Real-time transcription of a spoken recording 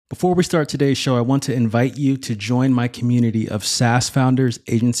Before we start today's show, I want to invite you to join my community of SaaS founders,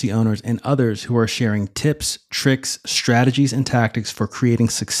 agency owners, and others who are sharing tips, tricks, strategies, and tactics for creating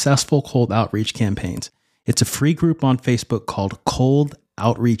successful cold outreach campaigns. It's a free group on Facebook called Cold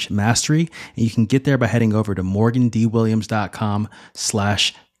Outreach Mastery, and you can get there by heading over to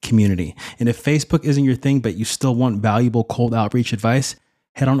morgandwilliams.com/community. And if Facebook isn't your thing, but you still want valuable cold outreach advice,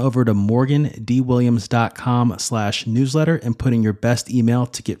 head on over to morgandwilliams.com/newsletter and put in your best email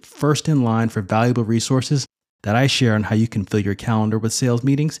to get first in line for valuable resources that I share on how you can fill your calendar with sales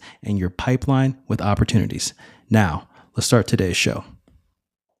meetings and your pipeline with opportunities. Now, let's start today's show.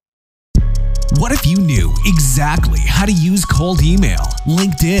 What if you knew exactly how to use cold email,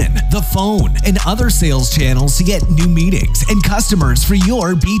 LinkedIn, the phone, and other sales channels to get new meetings and customers for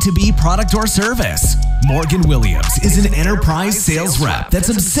your B2B product or service? Morgan Williams is an enterprise sales rep that's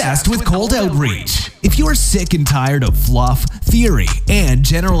obsessed with cold outreach. If you're sick and tired of fluff, theory, and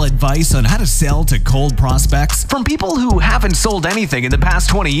general advice on how to sell to cold prospects from people who haven't sold anything in the past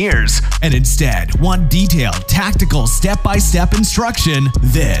 20 years, and instead want detailed, tactical, step-by-step instruction,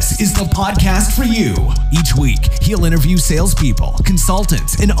 this is the podcast for you. Each week, he'll interview salespeople,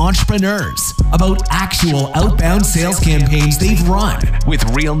 consultants, and entrepreneurs about actual outbound sales campaigns they've run with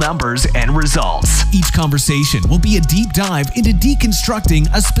real numbers and results. Each conversation will be a deep dive into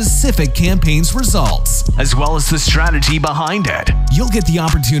deconstructing a specific campaign's results, as well as the strategy behind it. You'll get the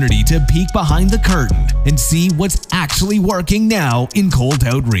opportunity to peek behind the curtain and see what's actually working now in cold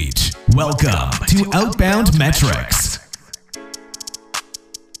outreach. Welcome to Outbound Metrics.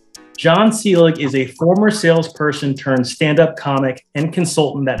 John Seelig is a former salesperson turned stand-up comic and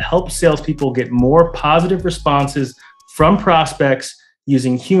consultant that helps salespeople get more positive responses from prospects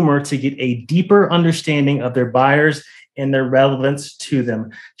using humor to get a deeper understanding of their buyers and their relevance to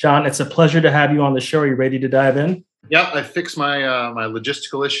them. John, it's a pleasure to have you on the show. Are you ready to dive in? Yeah, I fixed my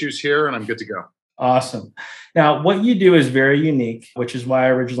logistical issues here and I'm good to go. Awesome. Now, what you do is very unique, which is why I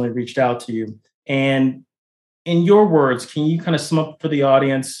originally reached out to you. And in your words, can you kind of sum up for the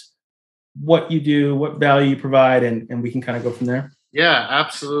audience what you do, what value you provide, and we can kind of go from there? Yeah,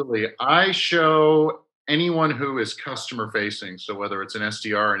 absolutely. I show anyone who is customer facing, so whether it's an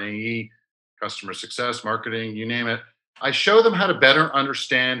SDR, an AE, customer success, marketing, you name it, I show them how to better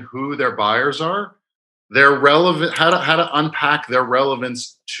understand who their buyers are, their relevant, how to unpack their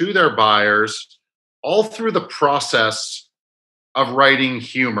relevance to their buyers, all through the process of writing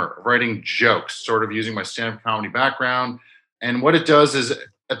humor, writing jokes, sort of using my stand-up comedy background. And what it does is,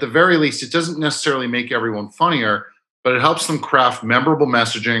 at the very least, it doesn't necessarily make everyone funnier, but it helps them craft memorable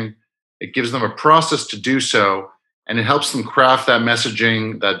messaging. It gives them a process to do so, and it helps them craft that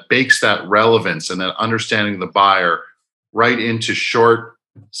messaging that bakes that relevance and that understanding of the buyer right into short,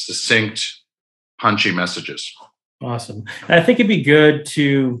 succinct, punchy messages. Awesome. And I think it'd be good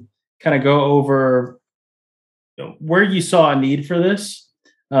to kind of go over where you saw a need for this.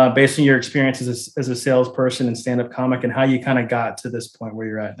 Based on your experience as a salesperson and stand-up comic, and how you kind of got to this point where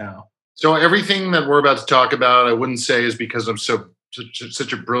you're at now. So everything that we're about to talk about, I wouldn't say is because I'm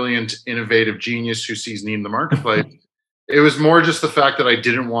such a brilliant, innovative genius who sees need in the marketplace. It was more just the fact that I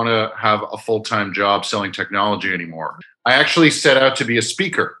didn't want to have a full-time job selling technology anymore. I actually set out to be a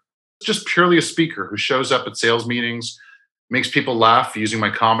speaker, just purely a speaker who shows up at sales meetings, makes people laugh using my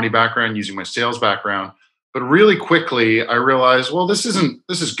comedy background, using my sales background. But really quickly, I realized, well, this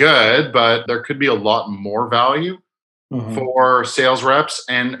is good, but there could be a lot more value for sales reps.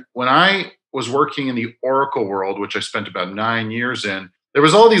 And when I was working in the Oracle world, which I spent about 9 years in, there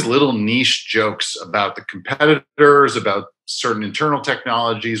was all these little niche jokes about the competitors, about certain internal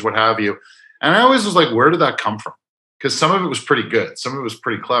technologies, what have you. And I always was like, where did that come from? Because some of it was pretty good. Some of it was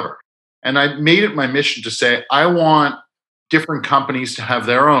pretty clever. And I made it my mission to say, I want different companies to have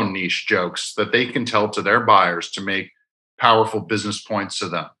their own niche jokes that they can tell to their buyers to make powerful business points to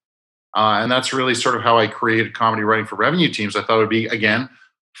them. And that's really sort of how I created comedy writing for revenue teams. I thought it would be, again,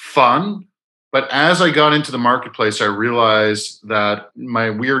 fun. But as I got into the marketplace, I realized that my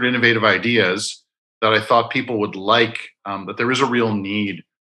weird, innovative ideas that I thought people would like, that there is a real need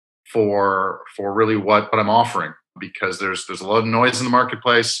for really what I'm offering, because there's a lot of noise in the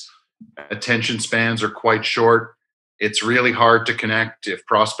marketplace. Attention spans are quite short. It's really hard to connect if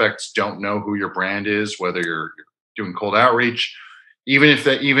prospects don't know who your brand is, whether you're doing cold outreach. Even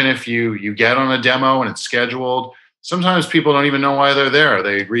if you get on a demo and it's scheduled, sometimes people don't even know why they're there.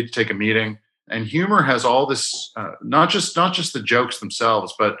 They agreed to take a meeting. And humor has all this, not just the jokes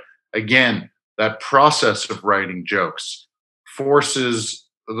themselves, but again, that process of writing jokes forces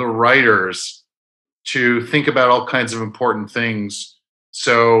the writers to think about all kinds of important things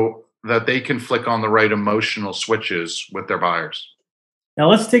so that they can flick on the right emotional switches with their buyers. Now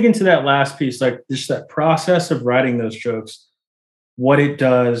let's dig into that last piece, like just that process of writing those jokes, what it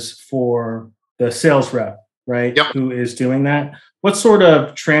does for the sales rep, right? Yep. Who is doing that. What sort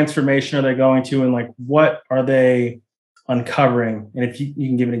of transformation are they going to, and like what are they uncovering? And if you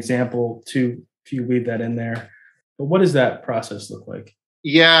can give an example too, if you weave that in there. But what does that process look like?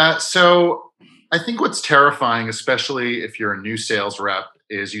 Yeah. So I think what's terrifying, especially if you're a new sales rep,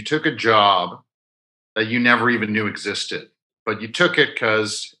 is you took a job that you never even knew existed, but you took it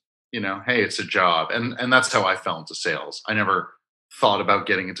because, hey, it's a job. And that's how I fell into sales. I never thought about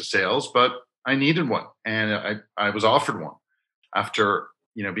getting into sales, but I needed one. And I was offered one after,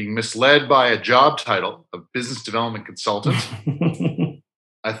 being misled by a job title of business development consultant.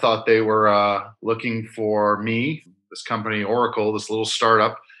 I thought they were looking for me, this company, Oracle, this little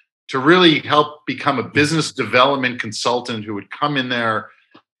startup, to really help become a business development consultant who would come in there,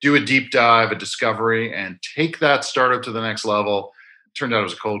 do a deep dive, a discovery, and take that startup to the next level. Turned out it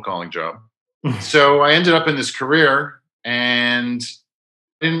was a cold calling job. So I ended up in this career and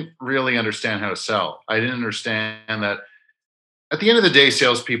didn't really understand how to sell. I didn't understand that at the end of the day,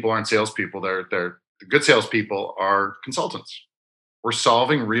 salespeople aren't salespeople. They're the good salespeople are consultants. We're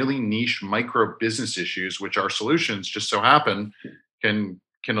solving really niche micro business issues, which our solutions just so happen can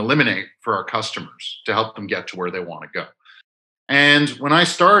eliminate for our customers to help them get to where they want to go. And when I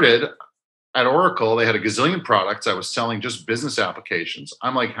started at Oracle, they had a gazillion products. I was selling just business applications.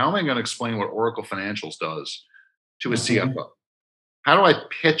 I'm like, how am I going to explain what Oracle Financials does to a CFO? How do I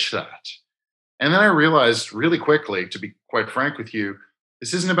pitch that? And then I realized really quickly, to be quite frank with you,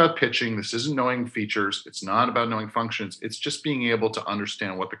 this isn't about pitching. This isn't knowing features. It's not about knowing functions. It's just being able to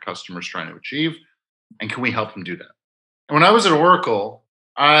understand what the customer is trying to achieve. And can we help them do that? And when I was at Oracle,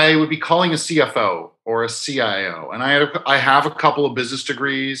 I would be calling a CFO or a CIO. And I have a couple of business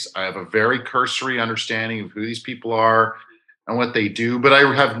degrees. I have a very cursory understanding of who these people are and what they do, but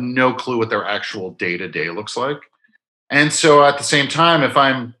I have no clue what their actual day-to-day looks like. And so at the same time, if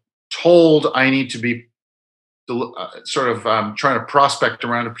I'm told I need to be trying to prospect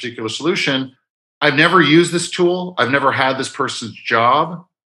around a particular solution, I've never used this tool. I've never had this person's job,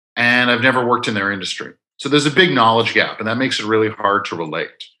 and I've never worked in their industry. So there's a big knowledge gap, and that makes it really hard to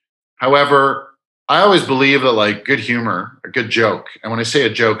relate. However, I always believe that like good humor, a good joke, and when I say a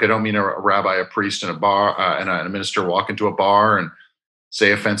joke, I don't mean a rabbi, a priest, and a bar, and a minister walk into a bar and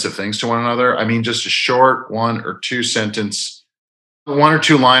say offensive things to one another. I mean just a short 1 or 2 sentence, 1 or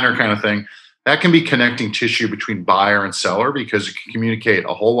 2 liner kind of thing. That can be connecting tissue between buyer and seller because it can communicate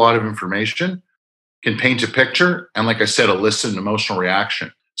a whole lot of information, can paint a picture, and like I said, elicit an emotional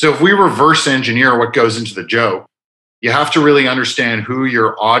reaction. So if we reverse engineer what goes into the joke, you have to really understand who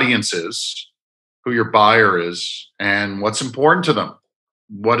your audience is, who your buyer is, and what's important to them.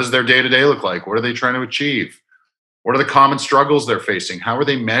 What does their day-to-day look like? What are they trying to achieve? What are the common struggles they're facing? How are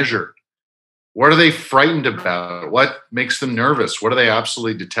they measured? What are they frightened about? What makes them nervous? What do they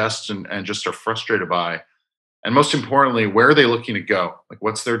absolutely detest and just are frustrated by? And most importantly, where are they looking to go? Like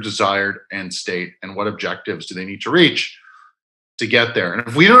what's their desired end state and what objectives do they need to reach to get there? And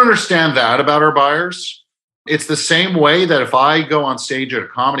if we don't understand that about our buyers, it's the same way that if I go on stage at a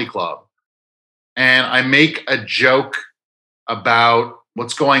comedy club and I make a joke about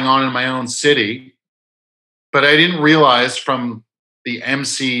what's going on in my own city, but I didn't realize from the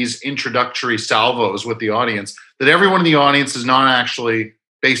MC's introductory salvos with the audience that everyone in the audience is not actually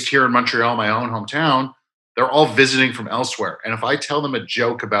based here in Montreal, my own hometown. They're all visiting from elsewhere. And if I tell them a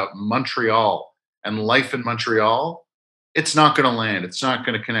joke about Montreal and life in Montreal, it's not going to land. It's not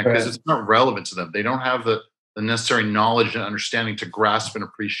going to connect because it's not relevant to them. They don't have the necessary knowledge and understanding to grasp and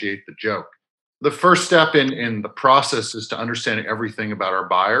appreciate the joke. The first step in the process is to understand everything about our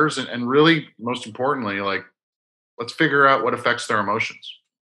buyers and really, most importantly, like, let's figure out what affects their emotions.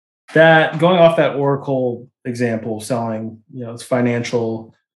 That going off that Oracle example, selling, its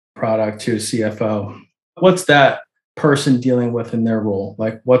financial product to a CFO, what's that person dealing with in their role?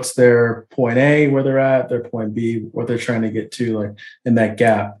 Like, what's their point A, where they're at, their point B, what they're trying to get to, like in that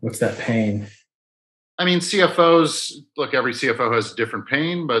gap, what's that pain? I mean, CFOs, look, every CFO has a different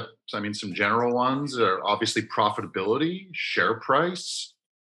pain, but I mean, some general ones are obviously profitability, share price,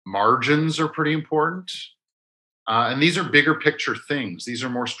 margins are pretty important. And these are bigger picture things. These are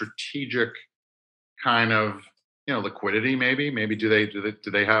more strategic kind of, liquidity. Maybe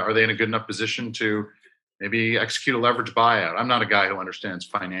are they in a good enough position to maybe execute a leverage buyout? I'm not a guy who understands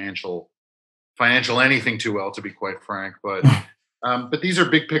financial anything too well, to be quite frank. But these are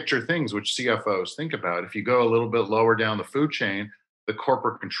big picture things which CFOs think about. If you go a little bit lower down the food chain, the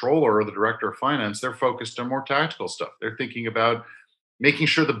corporate controller or the director of finance, they're focused on more tactical stuff. They're thinking about making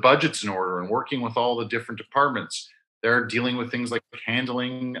sure the budget's in order and working with all the different departments, They're dealing with things like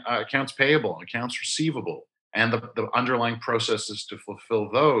handling accounts payable and accounts receivable and the underlying processes to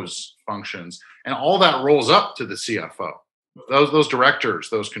fulfill those functions. And all that rolls up to the CFO. Those directors,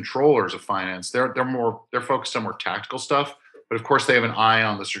 those controllers of finance, they're focused on more tactical stuff, but of course they have an eye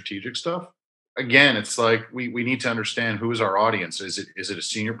on the strategic stuff. Again, it's like we need to understand who is our audience. Is it a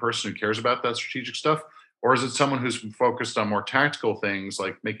senior person who cares about that strategic stuff, or is it someone who's focused on more tactical things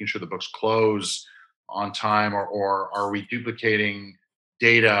like making sure the books close on time, or are we duplicating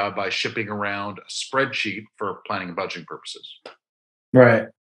data by shipping around a spreadsheet for planning and budgeting purposes? Right.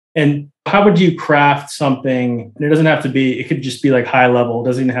 And how would you craft something? And it doesn't have to be, it could just be like high level. It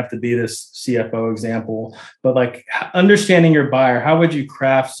doesn't even have to be this CFO example, but like understanding your buyer, how would you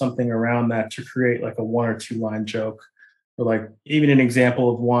craft something around that to create like a 1 or 2 line joke, or like even an example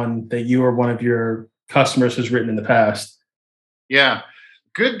of one that you or one of your customers has written in the past? Yeah.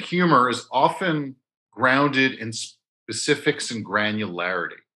 Good humor is often grounded in specifics and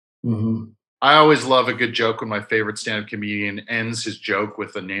granularity. Mm-hmm. I always love a good joke when my favorite stand-up comedian ends his joke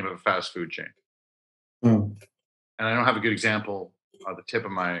with the name of a fast food chain. Mm. And I don't have a good example off the tip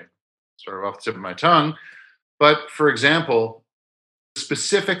of my tongue. But for example,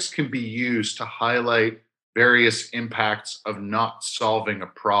 specifics can be used to highlight various impacts of not solving a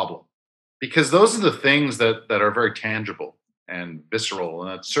problem. Because those are the things that are very tangible and visceral,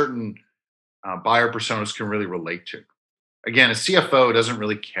 and that certain buyer personas can really relate to. Again, a CFO doesn't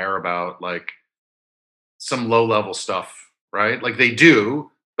really care about like some low level stuff, right? Like they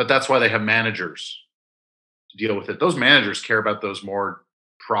do, but that's why they have managers to deal with it. Those managers care about those more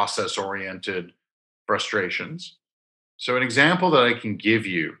process oriented frustrations. So an example that I can give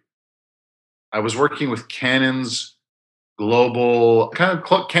you, I was working with Canon's global,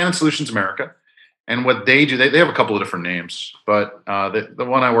 Canon Solutions America. And what they do, they have a couple of different names, but the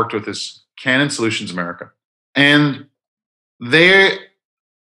one I worked with is Canon Solutions America. And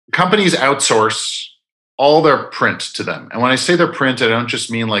companies outsource all their print to them. And when I say their print, I don't just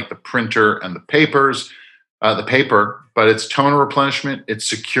mean like the printer and the paper, but it's toner replenishment, it's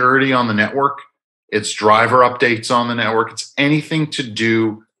security on the network, it's driver updates on the network, it's anything to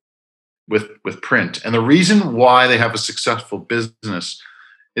do with print. And the reason why they have a successful business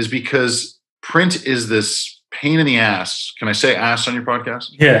is because print is this pain in the ass. Can I say ass on your podcast?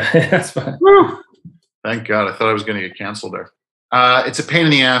 Yeah, that's fine. Woo! Thank God. I thought I was going to get canceled there. It's a pain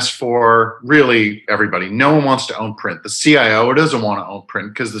in the ass for really everybody. No one wants to own print. The CIO doesn't want to own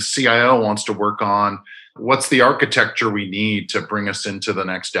print because the CIO wants to work on what's the architecture we need to bring us into the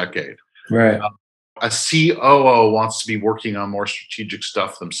next decade. Right. A COO wants to be working on more strategic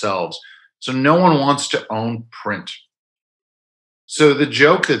stuff themselves. So no one wants to own print. So the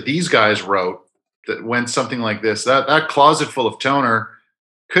joke that these guys wrote that went something like this, that closet full of toner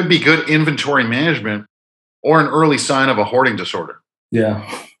could be good inventory management or an early sign of a hoarding disorder. Yeah.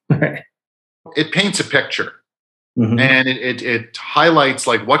 It paints a picture. Mm-hmm. And it highlights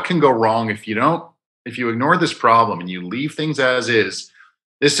like what can go wrong if you ignore this problem and you leave things as is.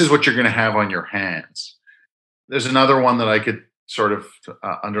 This is what you're going to have on your hands. There's another one that I could sort of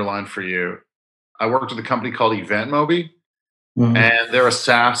underline for you. I worked with a company called EventMobi, mm-hmm. and they're a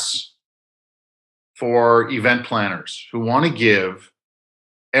SaaS for event planners who want to give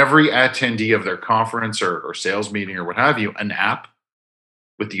every attendee of their conference or sales meeting or what have you an app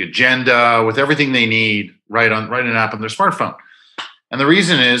with the agenda, with everything they need, write an app on their smartphone. And the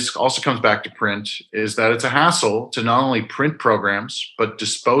reason also comes back to print, is that it's a hassle to not only print programs, but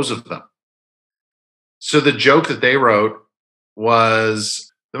dispose of them. So the joke that they wrote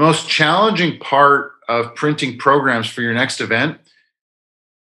was the most challenging part of printing programs for your next event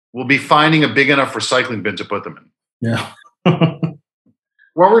will be finding a big enough recycling bin to put them in. Yeah.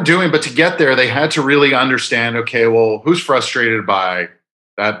 What we're doing, but to get there, they had to really understand, okay, well, who's frustrated by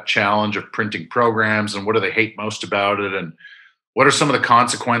that challenge of printing programs and what do they hate most about it? And what are some of the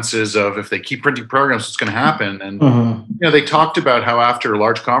consequences of if they keep printing programs, what's going to happen? And mm-hmm. They talked about how after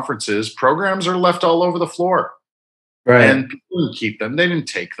large conferences, programs are left all over the floor. Right. And people didn't keep them. They didn't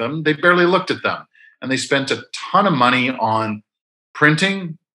take them. They barely looked at them. And they spent a ton of money on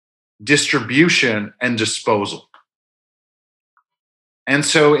printing, distribution, and disposal. And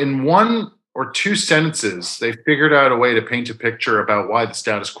so in 1 or 2 sentences, they figured out a way to paint a picture about why the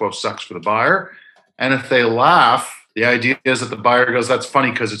status quo sucks for the buyer. And if they laugh, the idea is that the buyer goes, that's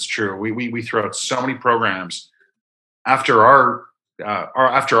funny because it's true. We throw out so many programs after our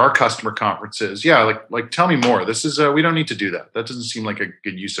customer conferences. Yeah, like tell me more. This is we don't need to do that. That doesn't seem like a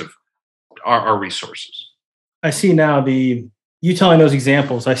good use of our resources. I see now you telling those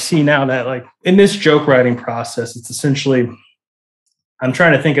examples. I see now that like in this joke writing process, it's essentially I'm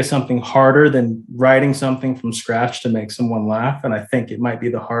trying to think of something harder than writing something from scratch to make someone laugh. And I think it might be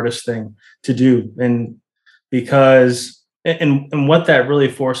the hardest thing to do. And because, and what that really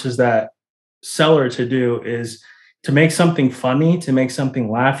forces that seller to do is to make something funny, to make something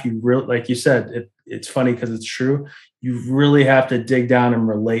laugh. You really, like you said, it's funny because it's true. You really have to dig down and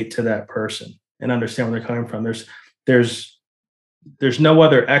relate to that person and understand where they're coming from. There's no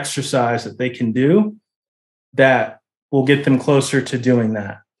other exercise that they can do that will get them closer to doing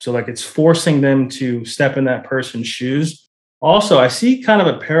that. So like it's forcing them to step in that person's shoes. Also, I see kind of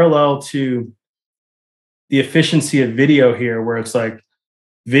a parallel to the efficiency of video here, where it's like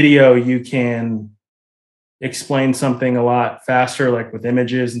video, you can explain something a lot faster, like with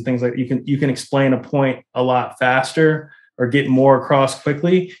images and things like you can explain a point a lot faster or get more across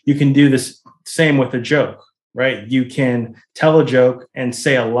quickly. You can do this same with a joke, right? You can tell a joke and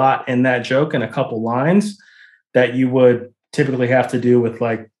say a lot in that joke in a couple lines that you would typically have to do with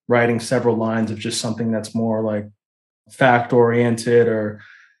like writing several lines of just something that's more like fact oriented, or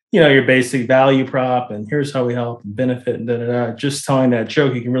your basic value prop and here's how we help and benefit and Just telling that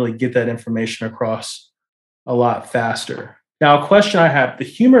joke, you can really get that information across a lot faster. Now, a question I have: the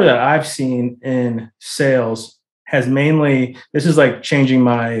humor that I've seen in sales has mainly, this is like changing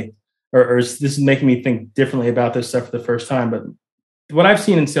my, or this is making me think differently about this stuff for the first time. But what I've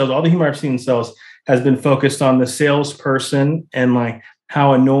seen in sales, all the humor I've seen in sales has been focused on the salesperson and like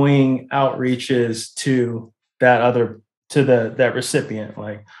how annoying outreach is to that recipient,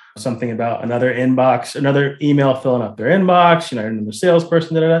 like something about another inbox, another email filling up their inbox, and the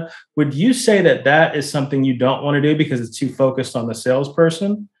salesperson, Would you say that is something you don't want to do because it's too focused on the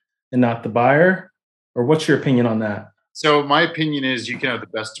salesperson and not the buyer? Or what's your opinion on that? So my opinion is you can have the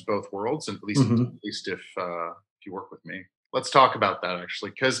best of both worlds, and at least if you work with me. Let's talk about that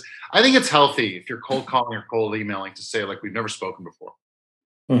actually, because I think it's healthy if you're cold calling or cold emailing to say like, we've never spoken before.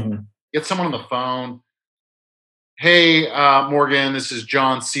 Get someone on the phone. Hey, Morgan, this is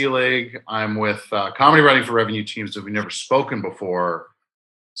John Seelig. I'm with Comedy Writing for Revenue Teams that we've never spoken before.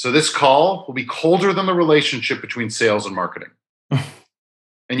 So this call will be colder than the relationship between sales and marketing.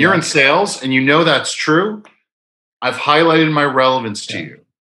 And you're in sales and that's true. I've highlighted my relevance to you.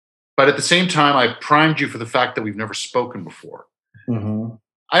 But at the same time, I primed you for the fact that we've never spoken before.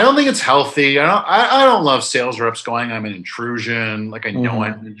 I don't think it's healthy. I don't love sales reps going, I'm an intrusion. Like I know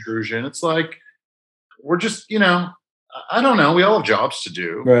I'm an intrusion. It's like, we're just, I don't know. We all have jobs to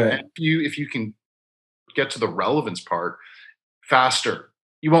do. Right. And if you can get to the relevance part faster,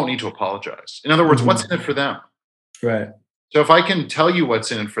 you won't need to apologize. In other words, what's in it for them? Right. So if I can tell you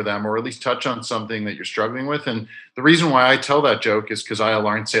what's in it for them, or at least touch on something that you're struggling with, and the reason why I tell that joke is because I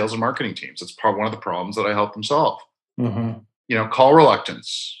align sales and marketing teams. It's one of the problems that I help them solve. Call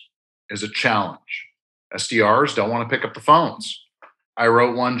reluctance is a challenge. SDRs don't want to pick up the phones. I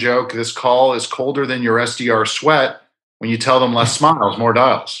wrote one joke: this call is colder than your SDR sweat when you tell them less smiles, more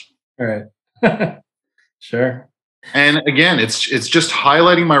dials. All right. Sure. And again, it's just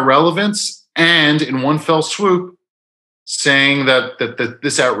highlighting my relevance, and in one fell swoop, saying that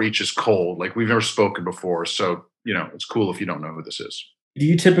this outreach is cold, like we've never spoken before. So, it's cool if you don't know who this is. Do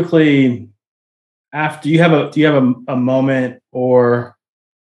you typically, do you have a moment or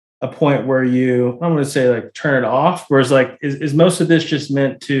a point where I'm going to say like turn it off? Whereas like, is most of this just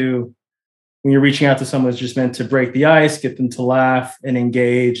meant to, when you're reaching out to someone, it's just meant to break the ice, get them to laugh and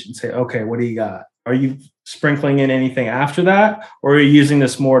engage and say, okay, what do you got? Are you sprinkling in anything after that? Or are you using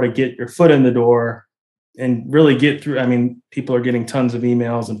this more to get your foot in the door and really get through? I mean, people are getting tons of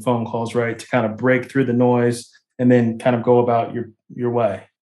emails and phone calls, right? To kind of break through the noise and then kind of go about your way.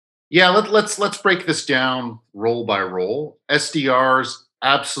 Yeah, let's break this down role by role. SDRs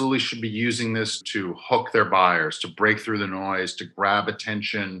absolutely should be using this to hook their buyers, to break through the noise, to grab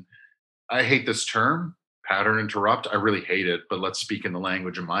attention. I hate this term, pattern interrupt. I really hate it, but let's speak in the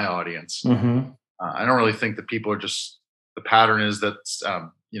language of my audience. I don't really think that people are just, the pattern is that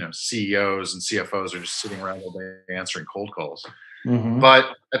CEOs and CFOs are just sitting around all day answering cold calls.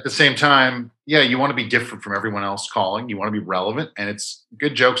 But at the same time, you want to be different from everyone else calling. You want to be relevant, and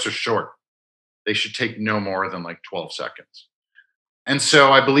good jokes are short. They should take no more than like 12 seconds. And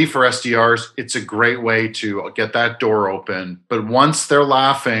so I believe for SDRs, it's a great way to get that door open. But once they're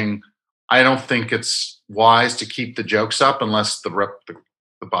laughing, I don't think it's wise to keep the jokes up unless the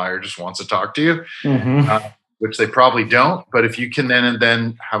buyer just wants to talk to you, which they probably don't. But if you can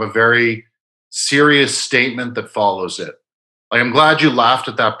then have a very serious statement that follows it. Like, I'm glad you laughed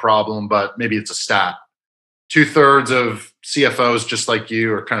at that problem, but maybe it's a stat. 2/3 of CFOs just like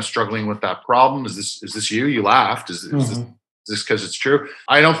you are kind of struggling with that problem. Is this you? You laughed. Is this just because it's true.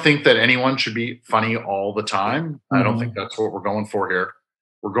 I don't think that anyone should be funny all the time. I don't think that's what we're going for here.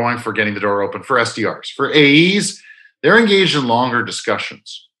 We're going for getting the door open for SDRs. For AEs, they're engaged in longer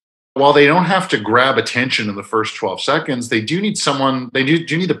discussions. While they don't have to grab attention in the first 12 seconds, they do need someone, they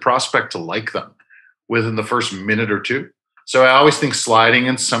do need the prospect to like them within the first minute or two. So I always think sliding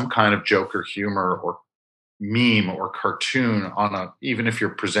in some kind of joke or humor or meme or cartoon even if you're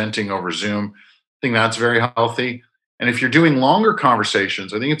presenting over Zoom, I think that's very healthy. And if you're doing longer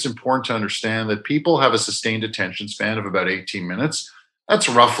conversations, I think it's important to understand that people have a sustained attention span of about 18 minutes. That's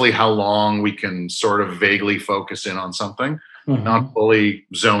roughly how long we can sort of vaguely focus in on something, not fully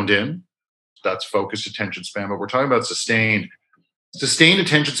zoned in. That's focused attention span, but we're talking about sustained. Sustained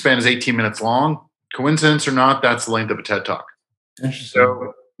attention span is 18 minutes long. Coincidence or not, that's the length of a TED Talk.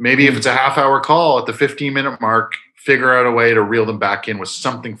 So maybe if it's a half-hour call at the 15-minute mark, figure out a way to reel them back in with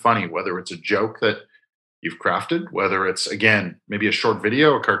something funny, whether it's a joke that you've crafted, whether it's, again, maybe a short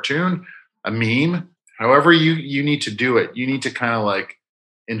video, a cartoon, a meme, however you need to do it. You need to kind of like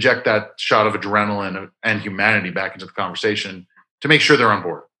inject that shot of adrenaline and humanity back into the conversation to make sure they're on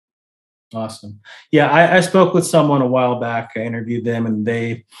board. Awesome. Yeah, I spoke with someone a while back. I interviewed them, and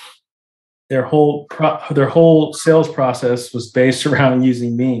their whole sales process was based around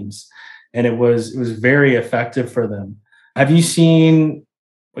using memes, and it was very effective for them. Have you seen,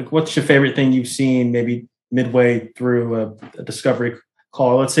 like, what's your favorite thing you've seen maybe midway through a discovery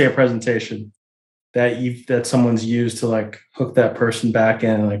call, let's say a presentation, that someone's used to like hook that person back in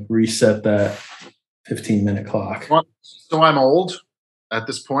and like reset that 15-minute clock? Well, so I'm old at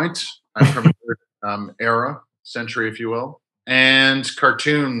this point. I'm from a different era, century, if you will. And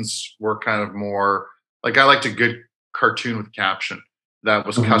cartoons were kind of more like, I liked a good cartoon with caption that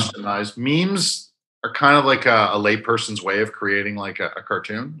was customized. Memes are kind of like a layperson's way of creating like a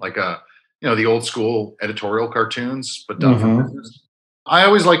cartoon, like the old school editorial cartoons, but done for business. I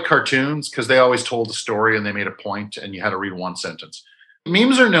always liked cartoons because they always told a story and they made a point and you had to read one sentence.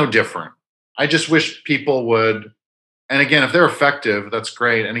 Memes are no different. I just wish people would, and again, if they're effective, that's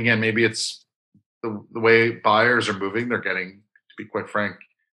great. And again, maybe it's the way buyers are moving. They're getting, to be quite frank,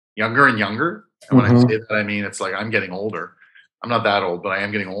 younger and younger. And when I say that, I mean, it's like I'm getting older. I'm not that old, but I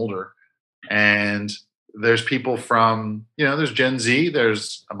am getting older. And there's people from, there's Gen Z,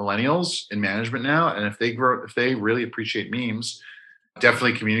 there's millennials in management now. And if they really appreciate memes,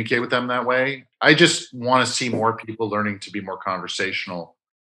 definitely communicate with them that way. I just want to see more people learning to be more conversational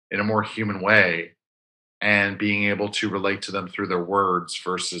in a more human way and being able to relate to them through their words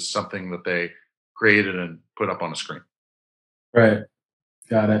versus something that they created and put up on a screen. Right.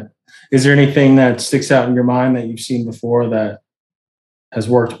 Got it. Is there anything that sticks out in your mind that you've seen before that has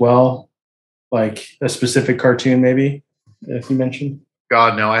worked well? Like a specific cartoon, maybe, if you mentioned?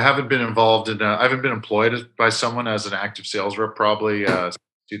 God, no, I haven't been involved in, I haven't been employed by someone as an active sales rep probably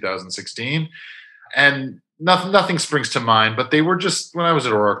 2016. And nothing springs to mind, but they were just, when I was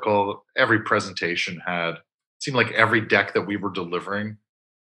at Oracle, every presentation seemed like every deck that we were delivering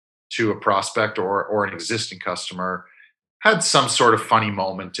to a prospect or an existing customer had some sort of funny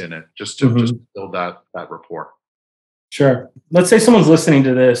moment in it just to build that rapport. Sure. Let's say someone's listening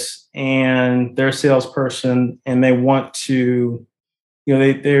to this and they're a salesperson and they want to,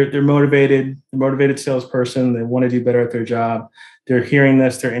 they're motivated salesperson. They want to do better at their job. They're hearing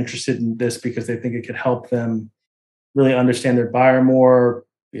this. They're interested in this because they think it could help them really understand their buyer more,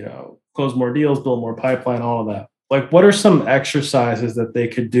 close more deals, build more pipeline, all of that. Like, what are some exercises that they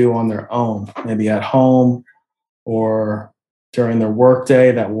could do on their own, maybe at home or during their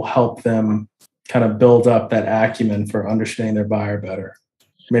workday, that will help them kind of build up that acumen for understanding their buyer better?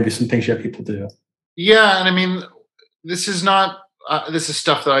 Maybe some things you have people do. Yeah, and I mean, this is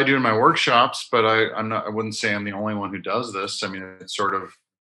stuff that I do in my workshops, but I wouldn't say I'm the only one who does this. I mean, it's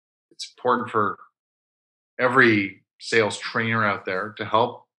important for every sales trainer out there to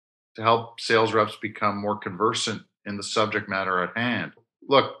help sales reps become more conversant in the subject matter at hand.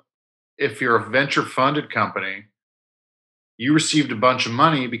 Look, if you're a venture funded company, you received a bunch of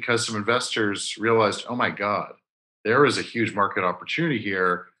money because some investors realized, oh my God, there is a huge market opportunity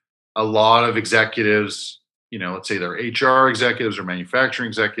here. A lot of executives, let's say they're HR executives or manufacturing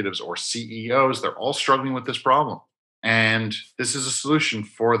executives or CEOs, they're all struggling with this problem. And this is a solution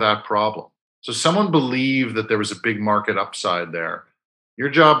for that problem. So someone believed that there was a big market upside there. Your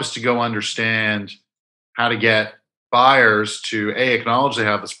job is to go understand how to get buyers to acknowledge they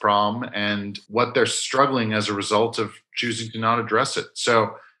have this problem and what they're struggling as a result of choosing to not address it.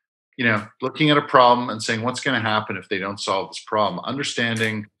 So, looking at a problem and saying, what's going to happen if they don't solve this problem?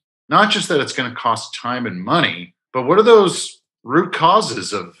 Understanding not just that it's going to cost time and money, but what are those root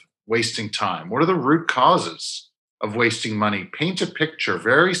causes of wasting time? What are the root causes of wasting money. Paint a picture,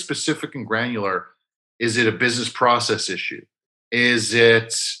 very specific and granular. Is it a business process issue? Is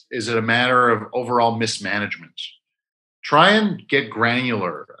it a matter of overall mismanagement? Try and get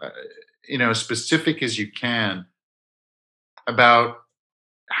granular, as specific as you can about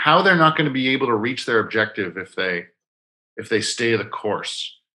how they're not going to be able to reach their objective if they stay the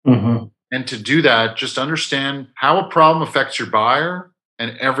course. Mm-hmm. And to do that, just understand how a problem affects your buyer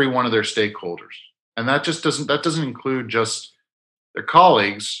and every one of their stakeholders. And that doesn't include just their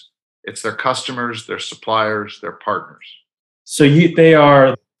colleagues. It's their customers, their suppliers, their partners. So they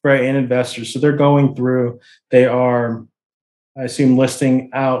are, right, and investors. So they're going through, they are, I assume, listing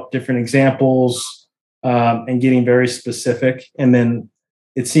out different examples and getting very specific. And then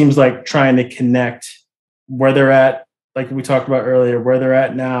it seems like trying to connect where they're at, like we talked about earlier, where they're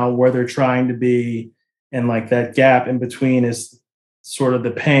at now, where they're trying to be, and like that gap in between is sort of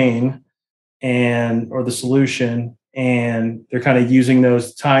the pain or the solution. And they're kind of using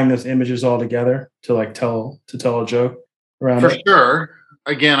tying those images all together to like tell a joke around For it. sure.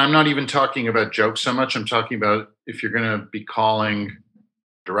 Again, I'm not even talking about jokes so much. I'm talking about if you're going to be calling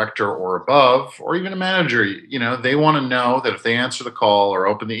director or above, or even a manager, they want to know that if they answer the call or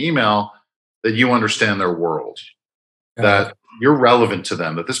open the email, that you understand their world, that you're relevant to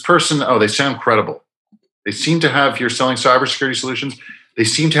them, that this person, they sound credible. They seem to have, if you're selling cybersecurity solutions, they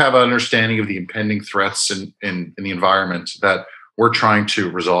seem to have an understanding of the impending threats in the environment that we're trying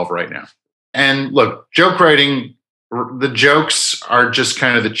to resolve right now. And look, joke writing, the jokes are just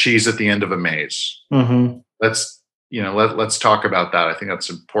kind of the cheese at the end of a maze. Mm-hmm. Let's talk about that. I think that's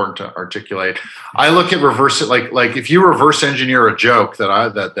important to articulate. I look at reverse it like if you reverse engineer a joke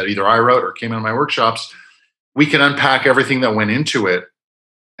that either I wrote or came in my workshops, we can unpack everything that went into it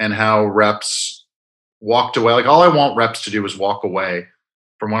and how reps walked away. Like all I want reps to do is walk away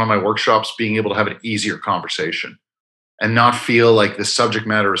from one of my workshops being able to have an easier conversation and not feel like the subject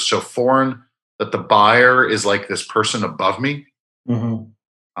matter is so foreign that the buyer is like this person above me. Mm-hmm.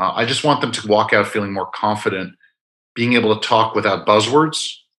 I just want them to walk out feeling more confident, being able to talk without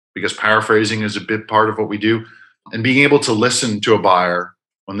buzzwords, because paraphrasing is a big part of what we do, and being able to listen to a buyer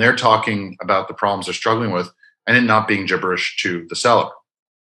when they're talking about the problems they're struggling with and it not being gibberish to the seller.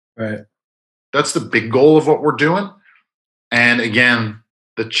 Right. That's the big goal of what we're doing. And again,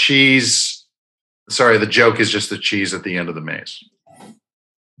 the joke is just the cheese at the end of the maze.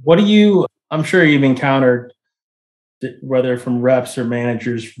 I'm sure you've encountered, whether from reps or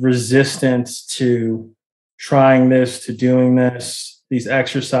managers, resistance to trying this, to doing these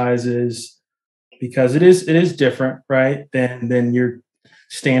exercises, because it is different, right, than your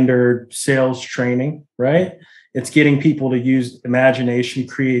standard sales training, right? It's getting people to use imagination,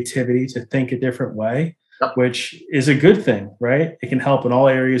 creativity, to think a different way, which is a good thing, right? It can help in all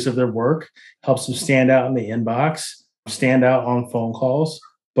areas of their work, helps them stand out in the inbox, stand out on phone calls.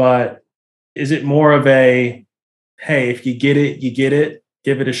 But is it more of a, hey, if you get it, you get it,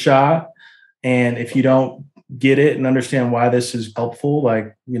 give it a shot. And if you don't get it and understand why this is helpful,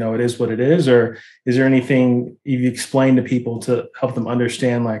 it is what it is? Or is there anything you've explained to people to help them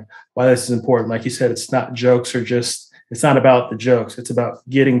understand why this is important? Like you said, it's not jokes it's not about the jokes. It's about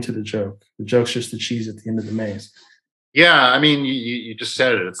getting to the joke. The joke's just the cheese at the end of the maze. Yeah. I mean, you just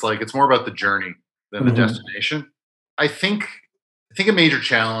said it. It's more about the journey than the Mm-hmm. destination. I think a major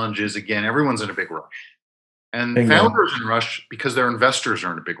challenge is, again, everyone's in a big rush. And founders in a rush because their investors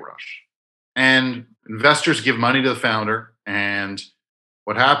are in a big rush. And investors give money to the founder. And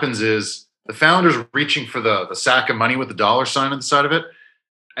what happens is the founder's reaching for the sack of money with the dollar sign on the side of it.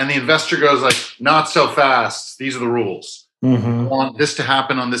 And the investor goes not so fast. These are the rules. Mm-hmm. I want this to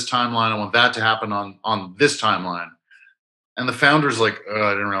happen on this timeline. I want that to happen on this timeline. And the founder's like, oh,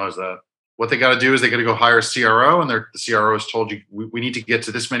 I didn't realize that. What they got to do is they got to go hire a CRO, and the CRO has told you, we need to get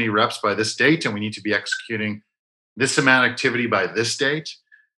to this many reps by this date, and we need to be executing this amount of activity by this date.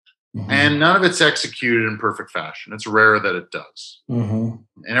 Mm-hmm. And none of it's executed in perfect fashion. It's rare that it does. Mm-hmm.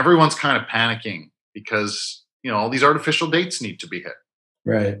 And everyone's kind of panicking because, all these artificial dates need to be hit.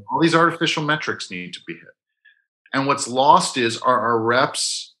 Right. All these artificial metrics need to be hit. And what's lost is, are our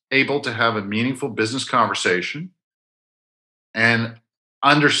reps able to have a meaningful business conversation and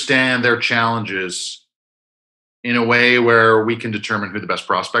understand their challenges in a way where we can determine who the best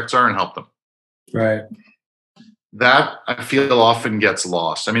prospects are and help them? Right. That, I feel, often gets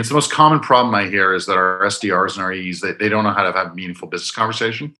lost. I mean, it's the most common problem I hear is that our SDRs and our AEs, they don't know how to have a meaningful business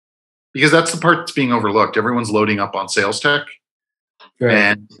conversation, because that's the part that's being overlooked. Everyone's loading up on sales tech. Right.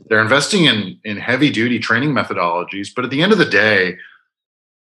 And they're investing in heavy duty training methodologies. But at the end of the day,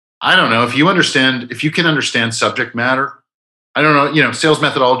 I don't know if you can understand subject matter. I don't know, sales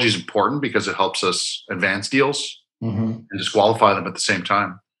methodology is important because it helps us advance deals. Mm-hmm. and disqualify them at the same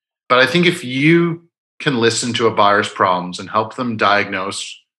time. But I think if you can listen to a buyer's problems and help them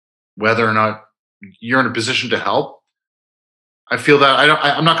diagnose whether or not you're in a position to help, I feel that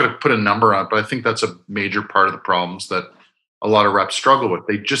I'm not going to put a number on it, but I think that's a major part of the problems that a lot of reps struggle with.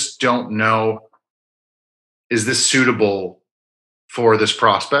 They just don't know, is this suitable for this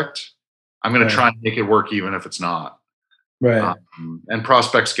prospect? I'm going to try and make it work even if it's not. Right. And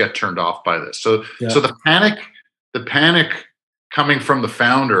prospects get turned off by this. So the panic coming from the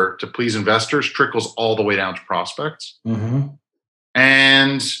founder to please investors trickles all the way down to prospects. Mm-hmm.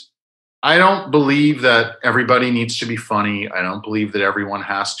 And I don't believe that everybody needs to be funny. I don't believe that everyone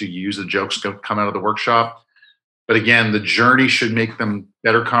has to use the jokes that come out of the workshop. But again, the journey should make them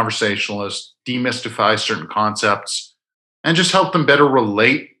better conversationalists, demystify certain concepts, and just help them better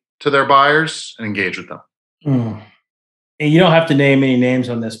relate to their buyers and engage with them. Mm. And you don't have to name any names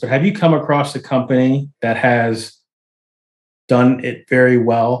on this, but have you come across a company that has done it very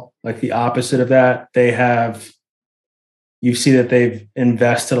well? Like the opposite of that, you see that they've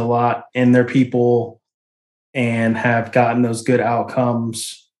invested a lot in their people and have gotten those good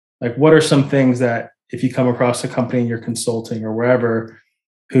outcomes. Like, what are some things that if you come across a company in your consulting or wherever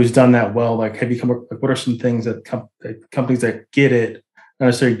who's done that well, like what are some things that companies that get it, not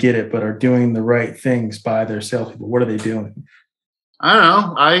necessarily get it, but are doing the right things by their salespeople? What are they doing? I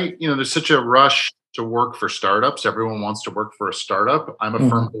don't know. There's such a rush to work for startups. Everyone wants to work for a startup. I'm a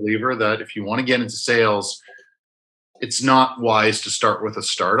firm believer that if you want to get into sales, it's not wise to start with a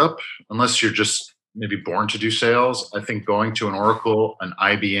startup unless you're just maybe born to do sales. I think going to an Oracle, an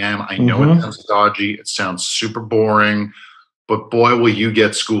IBM, I know it sounds dodgy, it sounds super boring, but boy, will you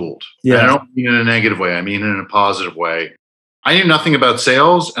get schooled. Yeah. And I don't mean in a negative way. I mean in a positive way. I knew nothing about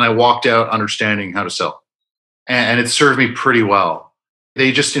sales and I walked out understanding how to sell. And it served me pretty well.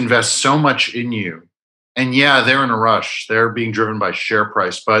 They just invest so much in you. And yeah, they're in a rush. They're being driven by share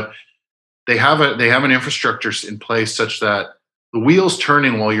price, but they have an infrastructure in place such that the wheel's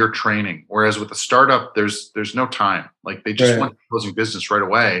turning while you're training. Whereas with a startup, there's no time. Like they just want closing business right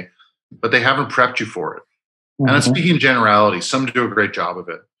away, but they haven't prepped you for it. And I'm speaking in generality. Some do a great job of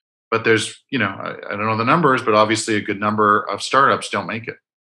it, but there's, I don't know the numbers, but obviously a good number of startups don't make it.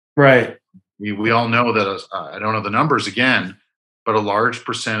 Right. We all know that. I don't know the numbers again, but a large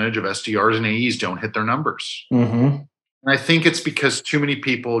percentage of SDRs and AEs don't hit their numbers. And I think it's because too many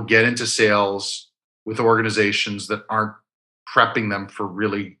people get into sales with organizations that aren't prepping them for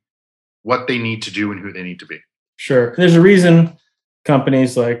really what they need to do and who they need to be. Sure. There's a reason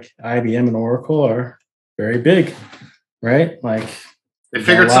companies like IBM and Oracle are very big, right? Like they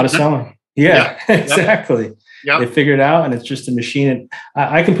figured a lot of selling. Yeah. Exactly. Yep. They figured it out and it's just a machine. And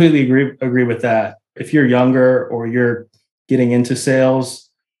I completely agree with that. If you're younger or you're getting into sales,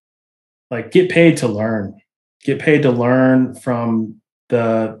 like get paid to learn. Get paid to learn from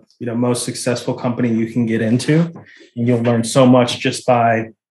the most successful company you can get into, and you'll learn so much just by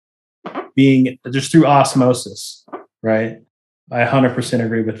being just through osmosis, right? I 100%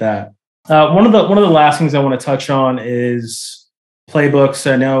 agree with that. One of the last things I want to touch on is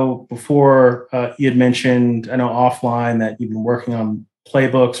playbooks. I know before you had mentioned, I know offline that you've been working on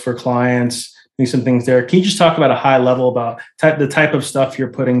playbooks for clients, doing some things there. Can you just talk about a high level about the type of stuff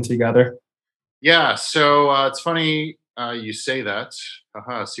you're putting together? Yeah, so it's funny you say that.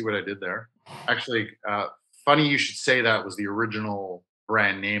 See what I did there? Actually, funny you should say that was the original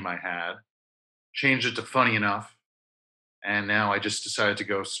brand name I had. Changed it to Funny Enough. And now I just decided to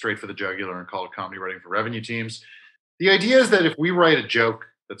go straight for the jugular and call it Comedy Writing for Revenue Teams. The idea is that if we write a joke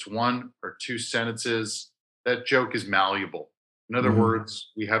that's 1 or 2 sentences, that joke is malleable. In other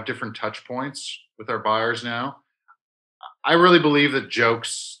words, we have different touch points with our buyers now. I really believe that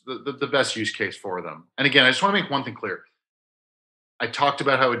jokes, the best use case for them. And again, I just want to make one thing clear. I talked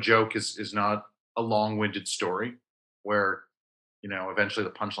about how a joke is not a long-winded story where, eventually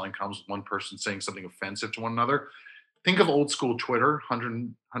the punchline comes with one person saying something offensive to one another. Think of old school Twitter,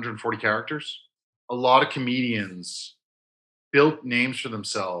 140 characters. A lot of comedians built names for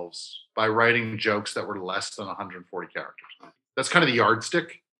themselves by writing jokes that were less than 140 characters. That's kind of the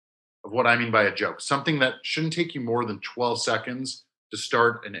yardstick of what I mean by a joke. Something that shouldn't take you more than 12 seconds to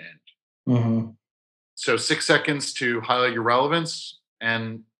start and end. So 6 seconds to highlight your relevance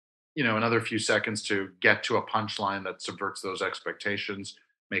and, another few seconds to get to a punchline that subverts those expectations,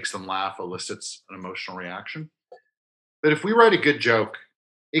 makes them laugh, elicits an emotional reaction. But if we write a good joke,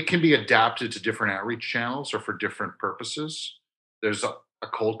 it can be adapted to different outreach channels or for different purposes. There's a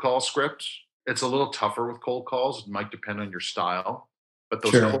cold call script. It's a little tougher with cold calls. It might depend on your style. But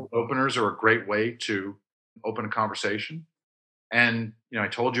those cold openers are a great way to open a conversation. And I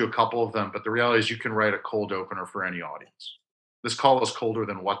told you a couple of them, but the reality is you can write a cold opener for any audience. This call is colder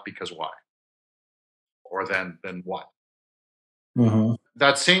than what, because why? Or then what? Mm-hmm.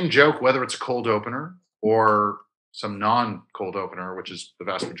 That same joke, whether it's a cold opener or some non-cold opener, which is the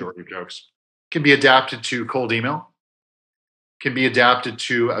vast majority of jokes, can be adapted to cold email, can be adapted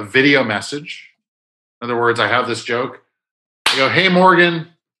to a video message. In other words, I have this joke. I go, "Hey, Morgan,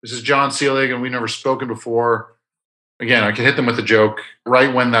 this is John Seelig, and we've never spoken before." Again, I can hit them with a joke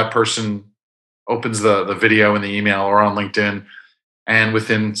right when that person opens the video in the email or on LinkedIn. And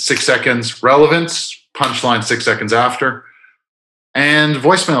within 6 seconds, relevance, punchline 6 seconds after, and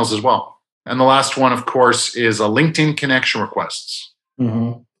voicemails as well. And the last one, of course, is a LinkedIn connection requests.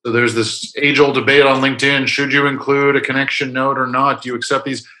 Mm-hmm. So there's this age-old debate on LinkedIn. Should you include a connection note or not? Do you accept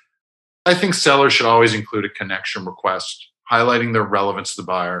these? I think sellers should always include a connection request, highlighting their relevance to the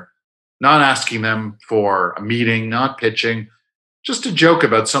buyer, not asking them for a meeting, not pitching, just a joke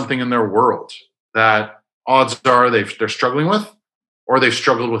about something in their world that odds are they're struggling with or they've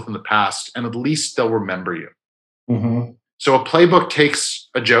struggled with in the past, and at least they'll remember you. Mm-hmm. So a playbook takes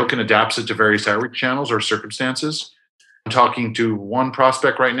a joke and adapts it to various outreach channels or circumstances. I'm talking to one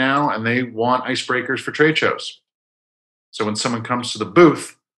prospect right now, and they want icebreakers for trade shows. So when someone comes to the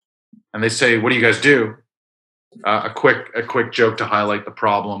booth and they say, "What do you guys do?" A quick joke to highlight the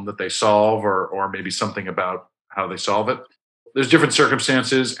problem that they solve, or maybe something about how they solve it. There's different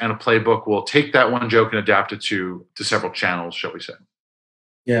circumstances, and a playbook will take that one joke and adapt it to several channels, shall we say.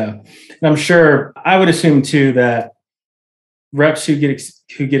 Yeah. And I'm sure, I would assume too, that reps who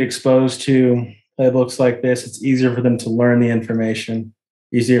get exposed to playbooks like this, it's easier for them to learn the information,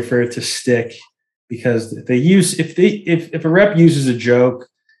 easier for it to stick, because if a rep uses a joke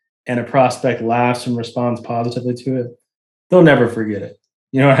and a prospect laughs and responds positively to it, they'll never forget it.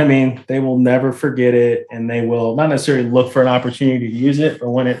 You know what I mean? They will never forget it, and they will not necessarily look for an opportunity to use it, but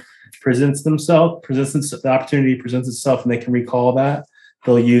when it the opportunity presents itself and they can recall that,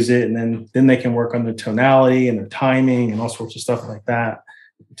 they'll use it, and then they can work on their tonality and their timing and all sorts of stuff like that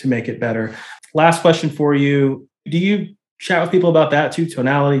to make it better. Last question for you. Do you chat with people about that too?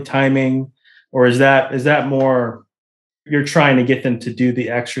 Tonality, timing, or is that more you're trying to get them to do the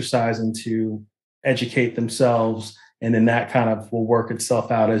exercise and to educate themselves, and then that kind of will work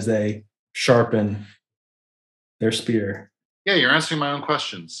itself out as they sharpen their spear? Yeah, you're answering my own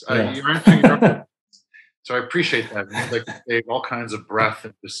questions. Yeah. You're answering your own. So I appreciate that. Like, save all kinds of breath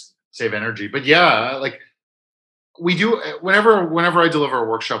and just save energy. But yeah, like we do whenever I deliver a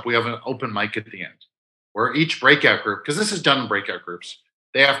workshop, we have an open mic at the end where each breakout group, because this is done in breakout groups,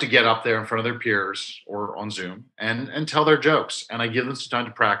 they have to get up there in front of their peers or on Zoom and tell their jokes. And I give them some time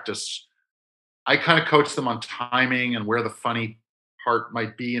to practice. I kind of coach them on timing and where the funny part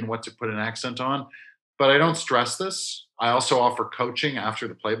might be and what to put an accent on. But I don't stress this. I also offer coaching after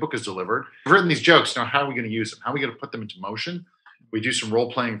the playbook is delivered. I've written these jokes. Now, how are we going to use them? How are we going to put them into motion? We do some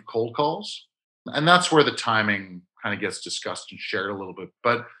role-playing of cold calls. And that's where the timing kind of gets discussed and shared a little bit.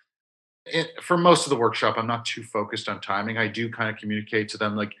 But for most of the workshop, I'm not too focused on timing. I do kind of communicate to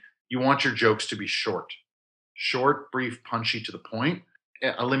them, like, you want your jokes to be short, brief, punchy, to the point.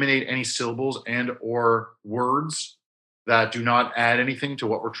 Eliminate any syllables and or words that do not add anything to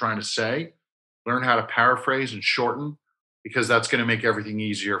what we're trying to say. Learn how to paraphrase and shorten, because that's going to make everything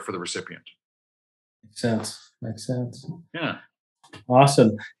easier for the recipient. Makes sense. Yeah.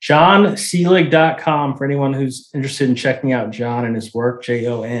 Awesome. JohnSeelig.com for anyone who's interested in checking out John and his work,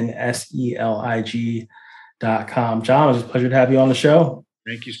 JohnSeelig.com. John, it was a pleasure to have you on the show.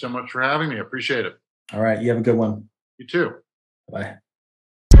 Thank you so much for having me. I appreciate it. All right. You have a good one. You too. Bye.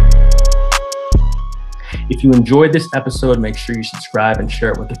 If you enjoyed this episode, make sure you subscribe and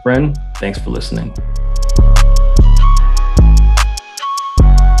share it with a friend. Thanks for listening.